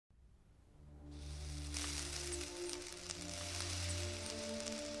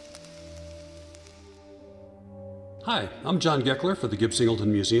Hi, I'm John Geckler for the Gib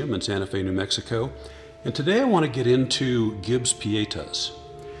Singleton Museum in Santa Fe, New Mexico, and today I want to get into Gib's Pietas.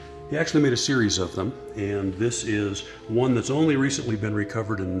 He actually made a series of them, and this is one that's only recently been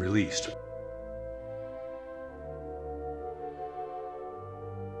recovered and released.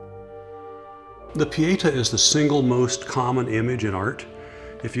 The Pieta is the single most common image in art.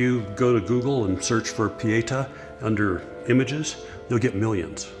 If you go to Google and search for Pieta under images, you'll get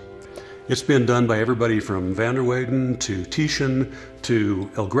millions. It's been done by everybody from Van der Weyden to Titian to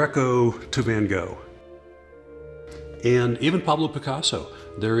El Greco to Van Gogh. And even Pablo Picasso.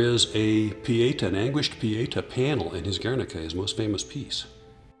 There is a Pieta, an anguished Pieta panel in his Guernica, his most famous piece.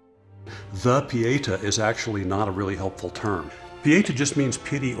 The Pieta is actually not a really helpful term. Pieta just means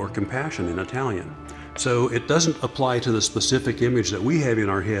pity or compassion in Italian. So it doesn't apply to the specific image that we have in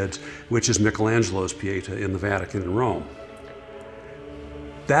our heads, which is Michelangelo's Pieta in the Vatican in Rome.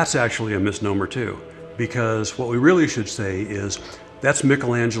 That's actually a misnomer too, because what we really should say is that's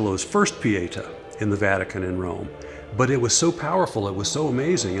Michelangelo's first Pieta in the Vatican in Rome. But it was so powerful, it was so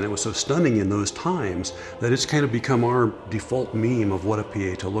amazing, and it was so stunning in those times that it's kind of become our default meme of what a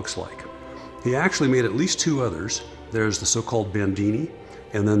Pieta looks like. He actually made at least two others. There's the so-called Bandini,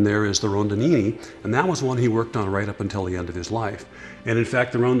 and then there is the Rondinini, and that was one he worked on right up until the end of his life. And in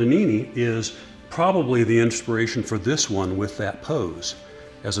fact, the Rondinini is probably the inspiration for this one with that pose,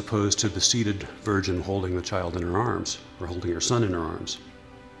 as opposed to the seated Virgin holding the child in her arms, or holding her son in her arms.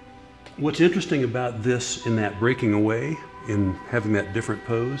 What's interesting about this in that breaking away, in having that different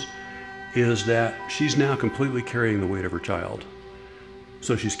pose, is that she's now completely carrying the weight of her child.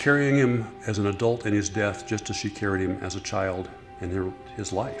 So she's carrying him as an adult in his death, just as she carried him as a child in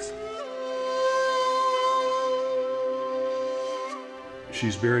his life.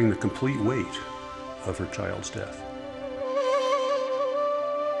 She's bearing the complete weight of her child's death.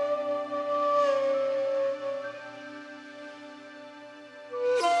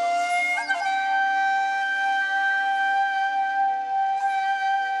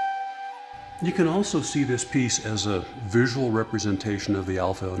 You can also see this piece as a visual representation of the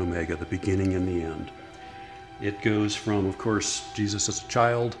Alpha and Omega, the beginning and the end. It goes from, of course, Jesus as a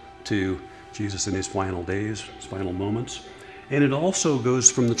child to Jesus in his final days, his final moments. And it also goes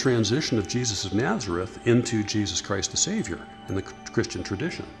from the transition of Jesus of Nazareth into Jesus Christ the Savior in the Christian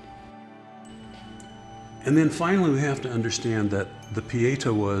tradition. And then finally, we have to understand that the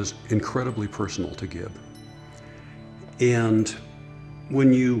Pieta was incredibly personal to Gib. And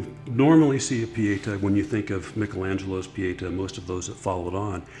when you normally see a Pieta, when you think of Michelangelo's Pieta, most of those that followed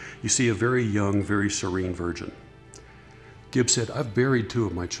on, you see a very young, very serene Virgin. Gib said, "I've buried two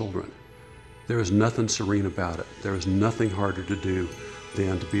of my children. There is nothing serene about it. There is nothing harder to do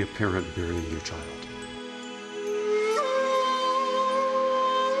than to be a parent burying your child."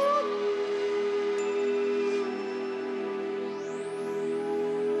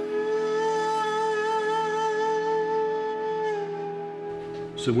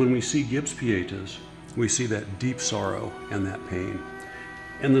 So when we see Gib's Pietas, we see that deep sorrow and that pain.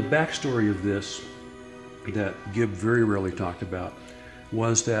 And the backstory of this that Gib very rarely talked about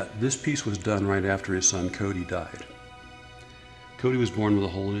was that this piece was done right after his son Cody died. Cody was born with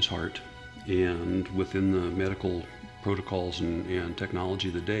a hole in his heart, and within the medical protocols and technology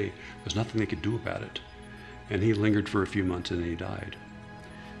of the day, there's nothing they could do about it. And he lingered for a few months and then he died.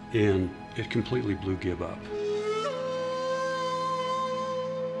 And it completely blew Gib up.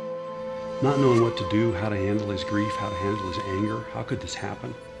 Not knowing what to do, how to handle his grief, how to handle his anger, how could this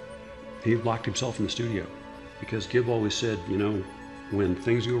happen? He locked himself in the studio because Gib always said, you know, when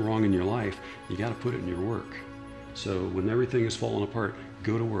things go wrong in your life, you got to put it in your work. So when everything is falling apart,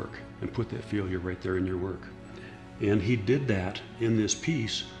 go to work and put that failure right there in your work. And he did that in this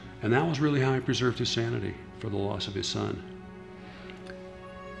piece, and that was really how he preserved his sanity for the loss of his son.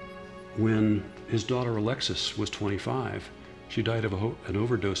 When his daughter Alexis was 25, she died of an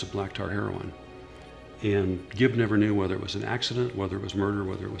overdose of black tar heroin. And Gib never knew whether it was an accident, whether it was murder,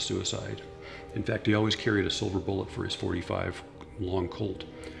 whether it was suicide. In fact, he always carried a silver bullet for his .45 long Colt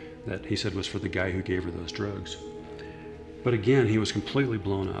that he said was for the guy who gave her those drugs. But again, he was completely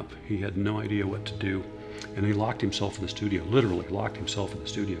blown up. He had no idea what to do. And he locked himself in the studio, literally locked himself in the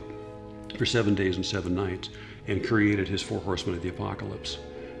studio for 7 days and 7 nights and created his Four Horsemen of the Apocalypse,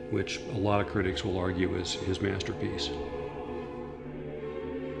 which a lot of critics will argue is his masterpiece.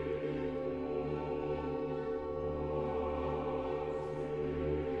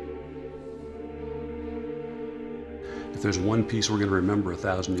 If there's one piece we're going to remember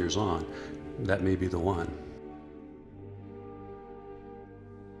 1,000 years on, that may be the one.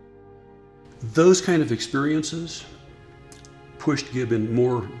 Those kind of experiences pushed Gib in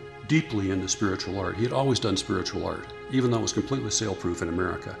more deeply into spiritual art. He had always done spiritual art, even though it was completely sale-proof in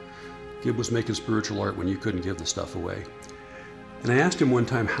America. Gib was making spiritual art when you couldn't give the stuff away. And I asked him one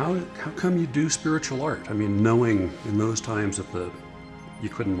time, how come you do spiritual art? I mean, knowing in those times that you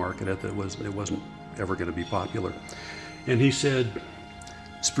couldn't market it, that it wasn't ever going to be popular. And he said,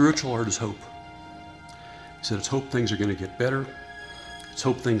 spiritual art is hope. He said, it's hope things are going to get better. It's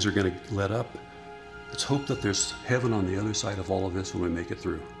hope things are going to let up. It's hope that there's heaven on the other side of all of this when we make it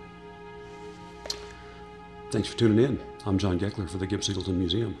through. Thanks for tuning in. I'm John Geckler for the Gib Singleton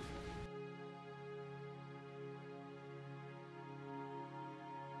Museum.